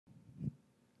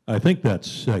I think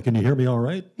that's, can you hear me all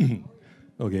right?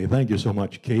 Okay, thank you so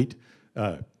much, Kate.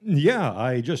 Yeah,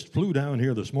 I just flew down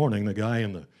here this morning. The guy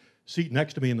in the seat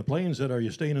next to me in the plane said, "Are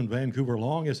you staying in Vancouver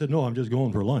long?" I said, "No, I'm just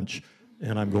going for lunch,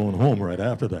 and I'm going home right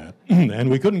after that." And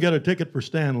we couldn't get a ticket for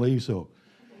Stanley, so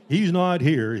he's not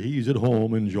here. He's at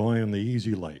home enjoying the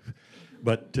easy life.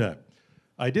 But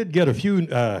I did get a few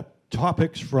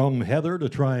topics from Heather to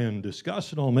try and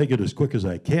discuss, and I'll make it as quick as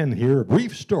I can here. A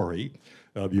brief story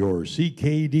of your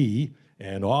CKD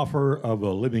and offer of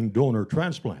a living donor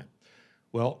transplant.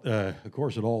 Well, of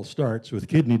course, it all starts with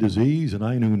kidney disease, and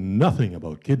I knew nothing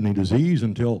about kidney disease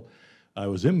until I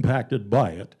was impacted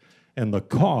by it. And the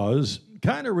cause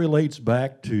kind of relates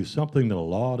back to something that a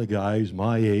lot of guys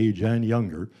my age and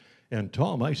younger, and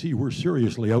Tom, I see we're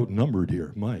seriously outnumbered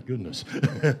here. My goodness.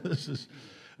 This is,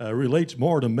 relates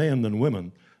more to men than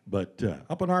women. But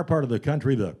up in our part of the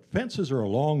country, the fences are a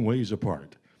long ways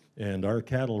apart. And our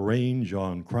cattle range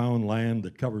on crown land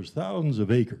that covers thousands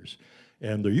of acres.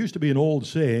 And there used to be an old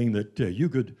saying that you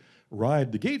could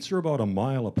ride, the gates are about a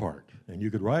mile apart, and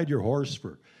you could ride your horse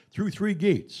through 3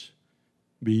 gates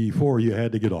before you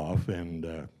had to get off,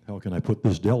 and how can I put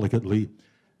this delicately,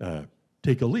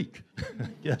 take a leak.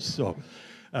 Yes, so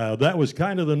that was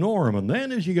kind of the norm. And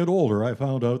then as you get older, I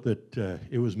found out that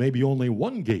it was maybe only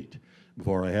 1 gate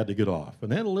before I had to get off.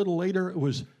 And then a little later,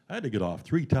 I had to get off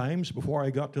 3 times before I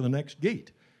got to the next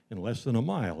gate in less than a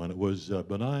mile. And it was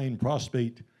benign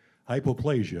prostate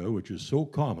hypoplasia, which is so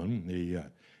common, the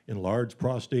enlarged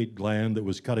prostate gland that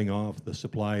was cutting off the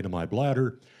supply to my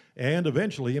bladder and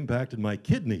eventually impacted my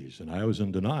kidneys. And I was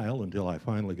in denial until I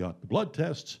finally got the blood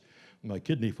tests. My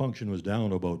kidney function was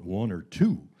down to about 1 or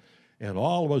 2. And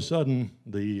all of a sudden,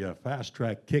 the fast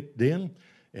track kicked in,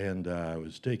 and I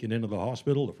was taken into the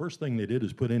hospital. The first thing they did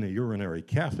is put in a urinary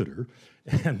catheter,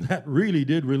 and that really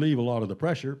did relieve a lot of the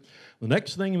pressure. The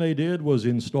next thing they did was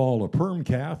install a perm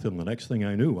cath, and the next thing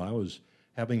I knew, I was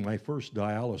having my first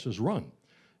dialysis run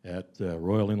at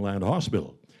Royal Inland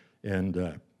Hospital.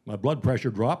 And my blood pressure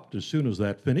dropped as soon as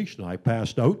that finished, and I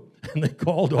passed out, and they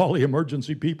called all the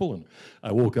emergency people, and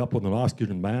I woke up with an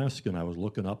oxygen mask, and I was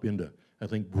looking up into, I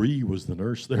think Bree was the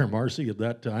nurse there, Marcy, at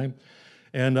that time.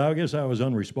 And I guess I was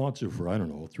unresponsive for, I don't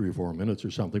know, 3 or 4 minutes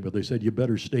or something, but they said, "You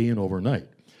better stay in overnight."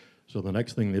 So the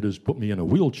next thing they did is put me in a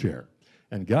wheelchair.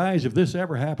 And guys, if this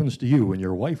ever happens to you and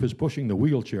your wife is pushing the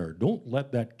wheelchair, don't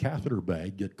let that catheter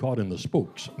bag get caught in the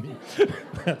spokes. I mean,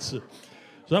 that's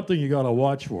something you got to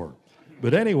watch for.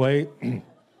 But anyway,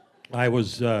 I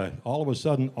was all of a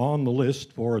sudden on the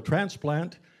list for a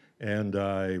transplant, and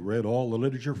I read all the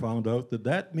literature, found out that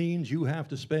that means you have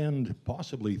to spend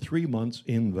possibly 3 months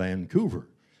in Vancouver.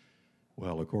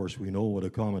 Well, of course, we know what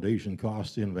accommodation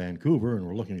costs in Vancouver, and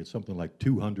we're looking at something like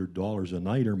 $200 a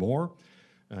night or more.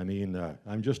 I mean,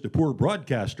 I'm just a poor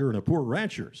broadcaster and a poor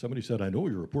rancher. Somebody said, "I know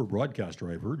you're a poor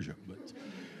broadcaster, I've heard you."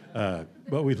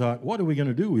 But we thought, what are we going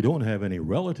to do? We don't have any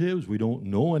relatives. We don't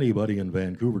know anybody in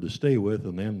Vancouver to stay with.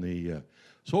 And then the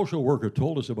social worker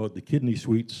told us about the kidney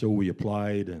suites, so we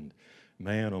applied. And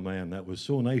man, oh man, that was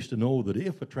so nice to know that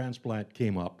if a transplant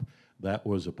came up, that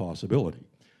was a possibility.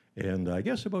 And I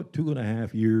guess about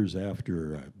 2.5 years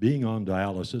after being on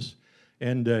dialysis,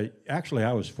 and actually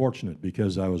I was fortunate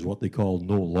because I was what they call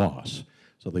no loss.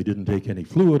 So they didn't take any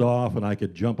fluid off, and I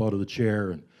could jump out of the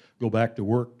chair and go back to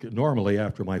work normally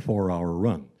after my 4-hour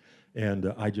run.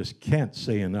 And I just can't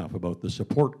say enough about the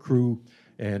support crew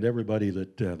and everybody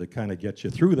that kind of gets you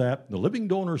through that. The living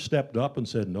donor stepped up and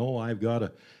said, "No, I've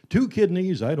got 2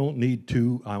 kidneys. I don't need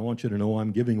 2. I want you to know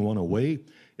I'm giving 1 away.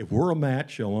 If we're a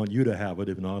match, I want you to have it.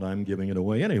 If not, I'm giving it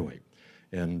away anyway."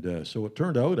 And so it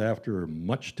turned out after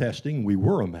much testing, we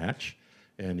were a match.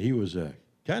 And he was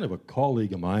kind of a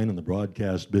colleague of mine in the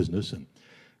broadcast business. And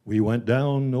we went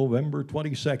down November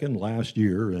 22nd last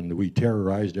year, and we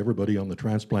terrorized everybody on the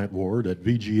transplant ward at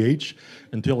VGH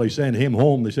until they sent him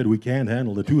home. They said, "We can't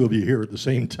handle the 2 of you here at the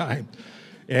same time."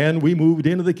 And we moved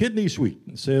into the kidney suite.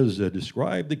 It says,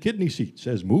 describe the kidney seat. It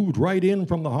says, moved right in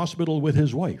from the hospital with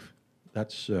his wife.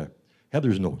 That's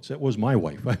Heather's notes. That was my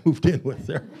wife I moved in with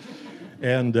there.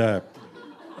 And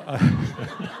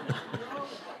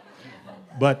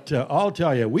but I'll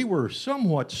tell you, we were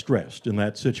somewhat stressed in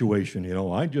that situation. You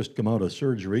know, I'd just come out of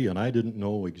surgery, and I didn't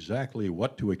know exactly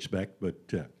what to expect,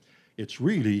 but it's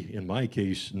really, in my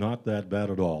case, not that bad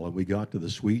at all. And we got to the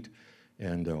suite,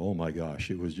 and oh my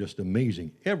gosh, it was just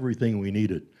amazing. Everything we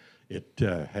needed. It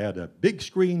had a big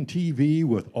screen TV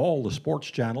with all the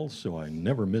sports channels, so I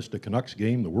never missed a Canucks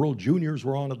game. The World Juniors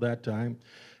were on at that time.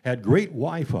 Had great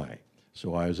Wi-Fi,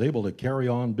 so I was able to carry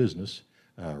on business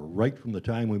right from the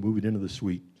time we moved into the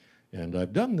suite. And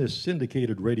I've done this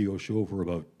syndicated radio show for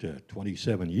about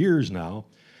 27 years now.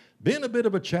 Been a bit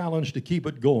of a challenge to keep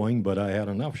it going, but I had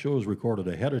enough shows recorded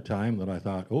ahead of time that I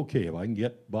thought, okay, if I can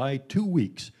get by 2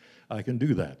 weeks, I can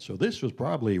do that. So this was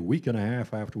probably a week and a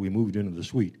half after we moved into the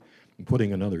suite and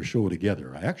putting another show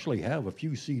together. I actually have a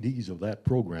few CDs of that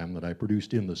program that I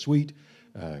produced in the suite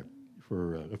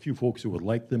for a few folks who would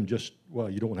like them. Just,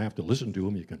 well, you don't have to listen to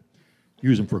them. You can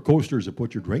use them for coasters to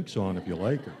put your drinks on if you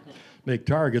like, or make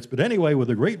targets. But anyway, with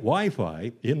the great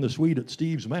Wi-Fi in the suite at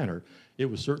Steve's Manor, it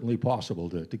was certainly possible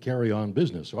to carry on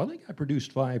business. So I think I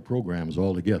produced 5 programs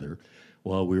altogether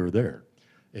while we were there.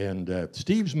 And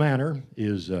Steve's Manor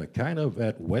is kind of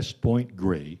at West Point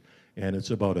Grey, and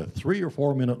it's about a 3 or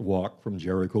 4 minute walk from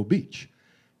Jericho Beach.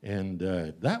 And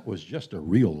that was just a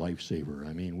real lifesaver.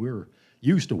 I mean, we're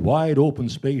used to wide open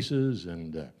spaces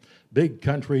and big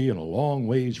country and a long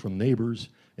ways from neighbors.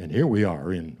 And here we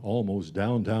are in almost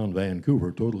downtown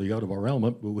Vancouver, totally out of our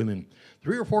element, but within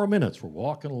 3 or 4 minutes, we're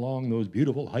walking along those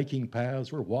beautiful hiking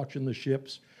paths, we're watching the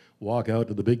ships, walk out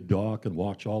to the big dock and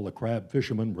watch all the crab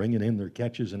fishermen bringing in their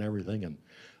catches and everything. And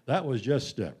that was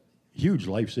just a huge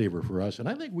lifesaver for us. And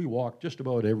I think we walked just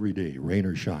about every day, rain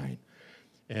or shine.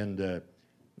 And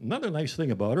another nice thing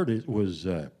about it was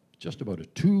just about a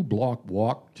 2-block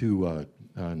walk to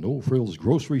No Frills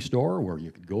grocery store where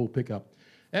you could go pick up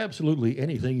absolutely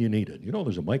anything you needed. You know,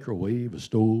 there's a microwave, a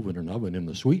stove, and an oven in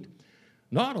the suite.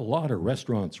 Not a lot of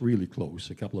restaurants really close,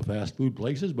 a couple of fast food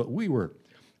places, but we were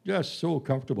just so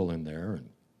comfortable in there. And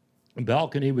a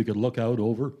balcony, we could look out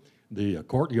over the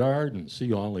courtyard and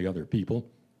see all the other people.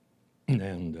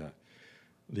 And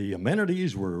the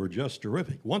amenities were just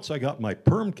terrific. Once I got my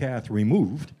perm cath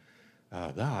removed,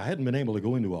 I hadn't been able to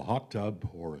go into a hot tub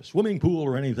or a swimming pool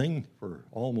or anything for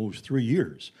almost 3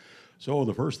 years. So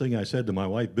the first thing I said to my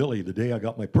wife, Billy, the day I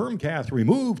got my perm cath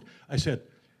removed, I said,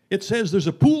 it says there's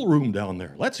a pool room down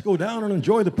there. Let's go down and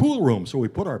enjoy the pool room. So we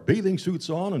put our bathing suits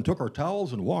on and took our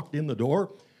towels and walked in the door.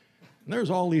 And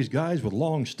there's all these guys with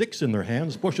long sticks in their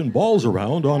hands pushing balls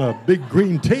around on a big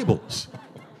green tables.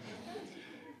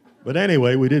 But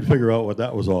anyway, we did figure out what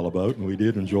that was all about, and we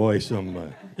did enjoy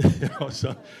some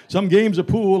games of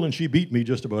pool, and she beat me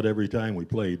just about every time we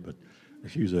played, but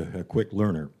she's a quick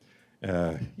learner.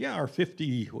 Our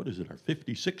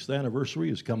 56th anniversary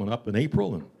is coming up in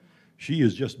April, and she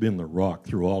has just been the rock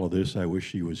through all of this. I wish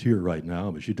she was here right now,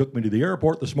 but she took me to the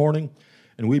airport this morning,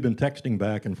 and we've been texting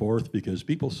back and forth because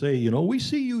people say, you know, we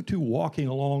see you two walking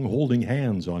along holding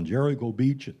hands on Jericho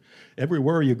Beach and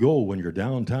everywhere you go when you're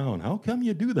downtown. How come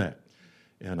you do that?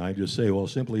 And I just say, well,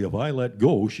 simply, if I let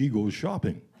go, she goes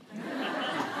shopping.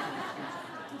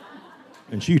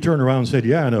 And she turned around and said,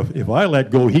 yeah, and if I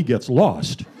let go, he gets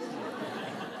lost.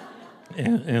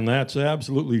 And that's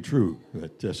absolutely true.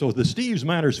 But, so the Steve's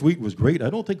Manor Suite was great. I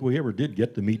don't think we ever did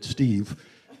get to meet Steve,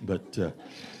 but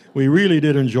we really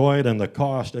did enjoy it. And the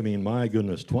cost, I mean, my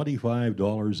goodness,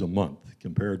 $25 a month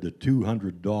compared to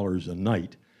 $200 a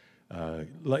night.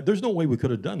 There's no way we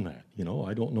could have done that. You know,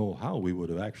 I don't know how we would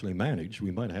have actually managed.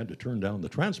 We might have had to turn down the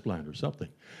transplant or something.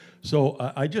 So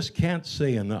I just can't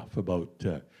say enough about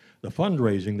the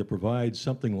fundraising that provides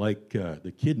something like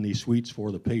the kidney suites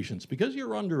for the patients, because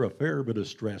you're under a fair bit of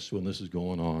stress when this is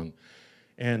going on.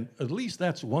 And at least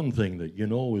that's one thing that you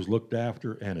know is looked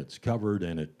after and it's covered,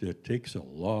 and it takes a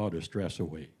lot of stress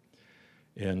away.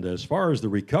 And as far as the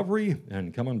recovery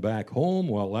and coming back home,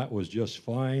 well, that was just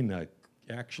fine.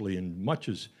 Actually, in much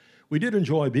as we did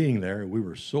enjoy being there, we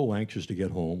were so anxious to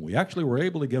get home. We actually were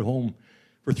able to get home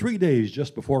for 3 days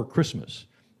just before Christmas.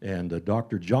 And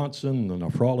Dr. Johnson, the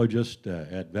nephrologist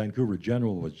at Vancouver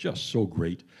General, was just so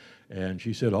great. And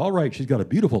she said, all right, she's got a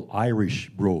beautiful Irish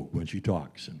brogue when she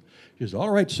talks. And she says, all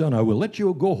right, son, I will let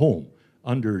you go home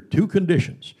under 2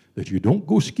 conditions: that you don't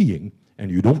go skiing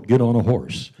and you don't get on a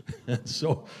horse. And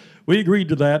so we agreed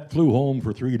to that, flew home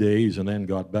for 3 days, and then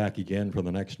got back again for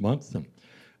the next month. And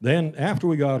then after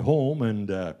we got home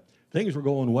and things were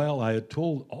going well, I had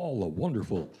told all the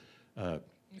wonderful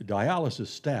dialysis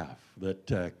staff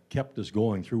that kept us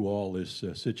going through all this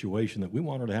situation that we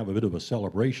wanted to have a bit of a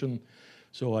celebration.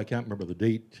 So I can't remember the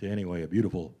date. Anyway, a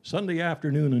beautiful Sunday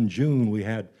afternoon in June, we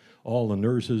had all the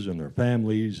nurses and their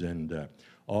families and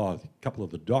a couple of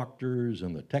the doctors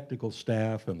and the technical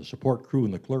staff and the support crew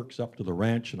and the clerks up to the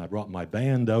ranch, and I brought my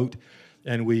band out,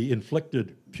 and we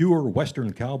inflicted pure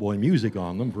Western cowboy music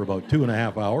on them for about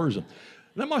 2.5 hours. And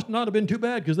that must not have been too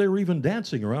bad, because they were even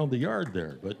dancing around the yard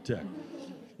there. But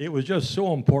it was just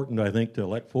so important, I think, to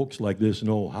let folks like this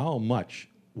know how much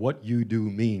what you do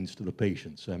means to the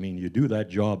patients. I mean, you do that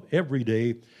job every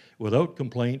day without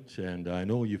complaint, and I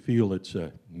know you feel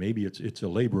maybe it's a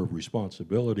labor of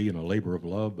responsibility and a labor of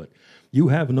love, but you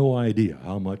have no idea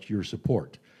how much your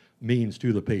support means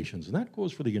to the patients. And that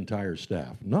goes for the entire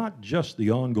staff, not just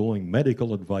the ongoing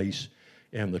medical advice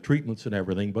and the treatments and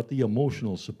everything, but the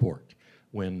emotional support.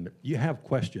 When you have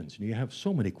questions, and you have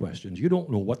so many questions, you don't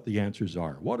know what the answers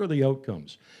are. What are the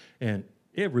outcomes? And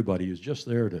everybody is just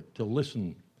there to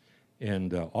listen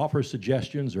and offer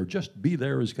suggestions or just be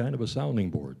there as kind of a sounding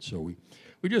board. So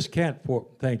we just can't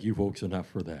thank you folks enough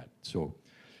for that. So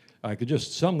I could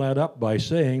just sum that up by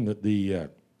saying that the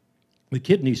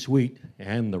kidney suite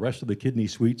and the rest of the kidney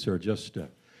suites are just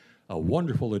a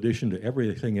wonderful addition to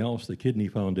everything else the Kidney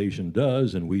Foundation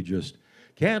does, and we just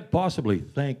can't possibly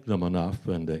thank them enough.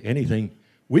 And anything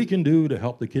we can do to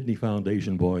help the Kidney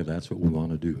Foundation, boy, that's what we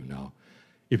want to do. Now,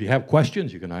 if you have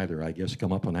questions, you can either, I guess,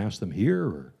 come up and ask them here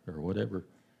or whatever.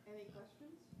 Any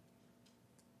questions?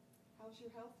 How's your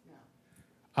health now?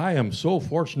 I am so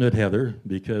fortunate, Heather,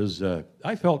 because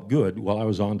I felt good while I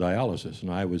was on dialysis,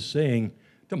 and I was saying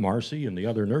to Marcy and the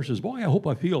other nurses, boy, I hope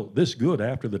I feel this good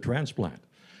after the transplant.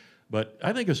 But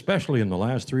I think especially in the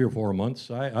last 3 or 4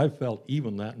 months, I've felt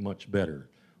even that much better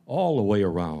all the way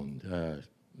around.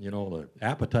 You know, the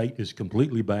appetite is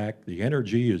completely back. The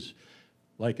energy is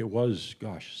like it was,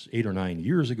 gosh, 8 or 9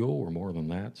 years ago or more than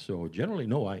that. So generally,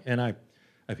 no, I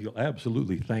feel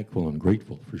absolutely thankful and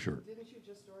grateful for sure. Didn't you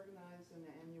just organize an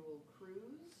annual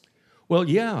cruise? Well,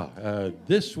 yeah,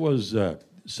 this was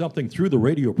something through the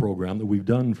radio program that we've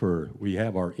done we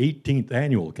have our 18th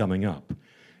annual coming up.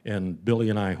 And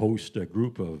Billy and I host a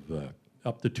group of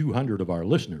up to 200 of our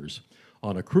listeners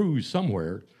on a cruise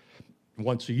somewhere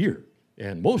once a year.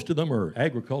 And most of them are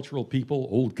agricultural people,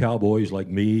 old cowboys like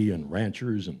me, and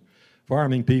ranchers, and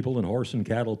farming people, and horse and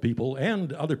cattle people,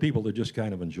 and other people that just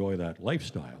kind of enjoy that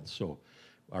lifestyle. So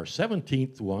our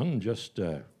 17th one just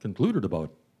concluded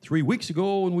about 3 weeks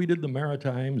ago, and we did the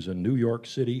Maritimes in New York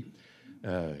City.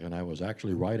 And I was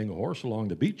actually riding a horse along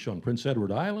the beach on Prince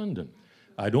Edward Island, and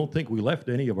I don't think we left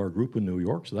any of our group in New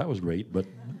York, so that was great. But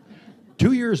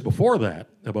 2 years before that,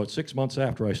 about 6 months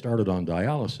after I started on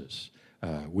dialysis,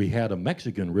 we had a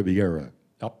Mexican Riviera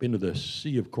up into the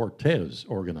Sea of Cortez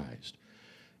organized.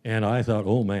 And I thought,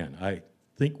 oh man, I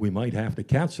think we might have to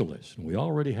cancel this. And we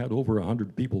already had over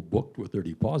 100 people booked with their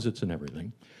deposits and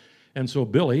everything. And so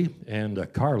Billy and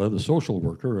Carla, the social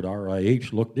worker at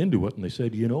RIH, looked into it, and they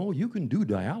said, you know, you can do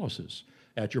dialysis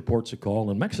at your ports of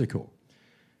call in Mexico.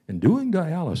 And doing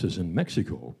dialysis in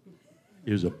Mexico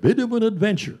is a bit of an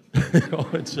adventure.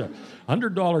 It's a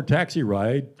 $100 taxi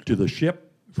ride to the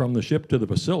ship, from the ship to the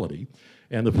facility.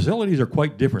 And the facilities are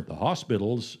quite different. The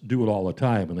hospitals do it all the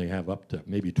time, and they have up to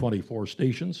maybe 24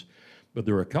 stations. But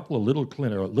there are a couple of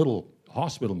little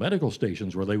hospital medical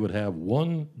stations where they would have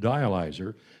one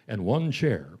dialyzer and one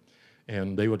chair.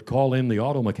 And they would call in the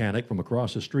auto mechanic from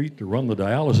across the street to run the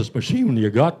dialysis machine when you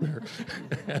got there.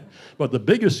 But the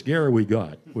biggest scare we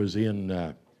got was in,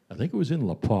 I think it was in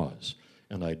La Paz.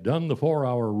 And I'd done the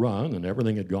 4-hour run, and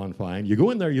everything had gone fine. You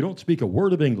go in there, you don't speak a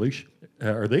word of English,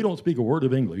 or they don't speak a word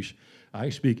of English. I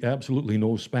speak absolutely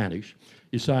no Spanish.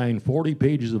 You sign 40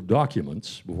 pages of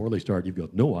documents. Before they start, you've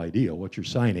got no idea what you're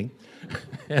signing.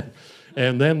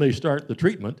 And then they start the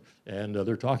treatment, and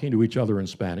they're talking to each other in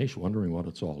Spanish, wondering what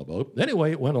it's all about.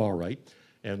 Anyway, it went all right.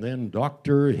 And then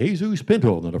Dr. Jesus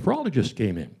Pinto, the nephrologist,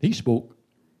 came in. He spoke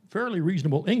fairly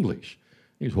reasonable English.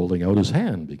 He's holding out his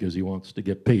hand because he wants to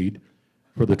get paid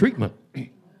for the treatment.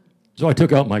 So I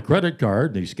took out my credit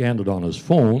card, and he scanned it on his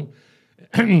phone.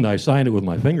 I signed it with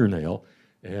my fingernail,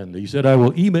 and he said, I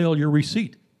will email your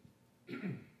receipt.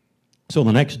 So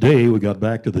the next day, we got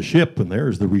back to the ship, and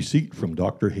there's the receipt from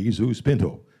Dr. Jesus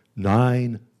Pinto,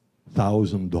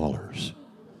 $9,000.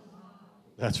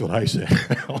 That's what I said,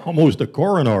 almost a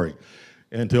coronary,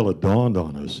 until it dawned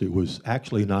on us it was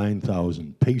actually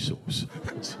 9,000 pesos.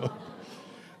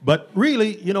 But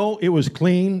really, you know, it was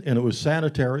clean, and it was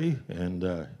sanitary, and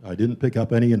I didn't pick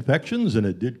up any infections, and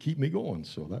it did keep me going,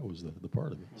 so that was the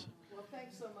part of it. Well,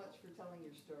 thanks so much for telling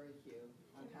your story, Hugh.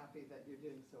 I'm happy that you're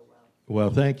doing so well.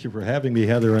 Well, thank you for having me,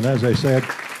 Heather. And as I said,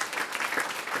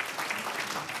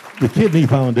 the Kidney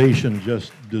Foundation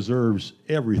just deserves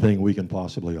everything we can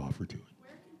possibly offer to it.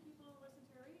 Where can people listen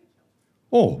to your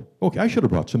radio show? Oh, okay. I should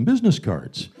have brought some business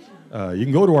cards. You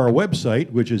can go to our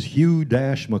website, which is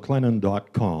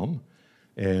hugh-mclennan.com,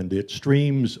 and it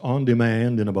streams on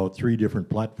demand in about 3 different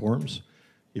platforms.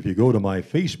 If you go to my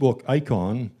Facebook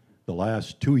icon, the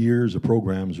last 2 years of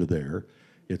programs are there.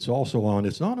 It's also on,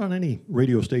 it's not on any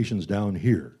radio stations down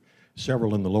here.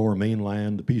 Several in the lower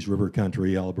mainland, the Peace River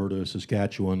country, Alberta,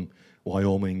 Saskatchewan,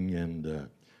 Wyoming, and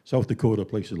South Dakota,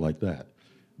 places like that.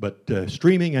 But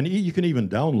streaming, and you can even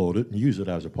download it and use it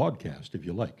as a podcast if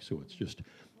you like. So it's just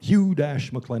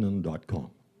hugh-mclennan.com.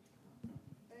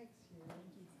 Thanks, Hugh.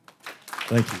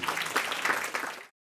 Thank you.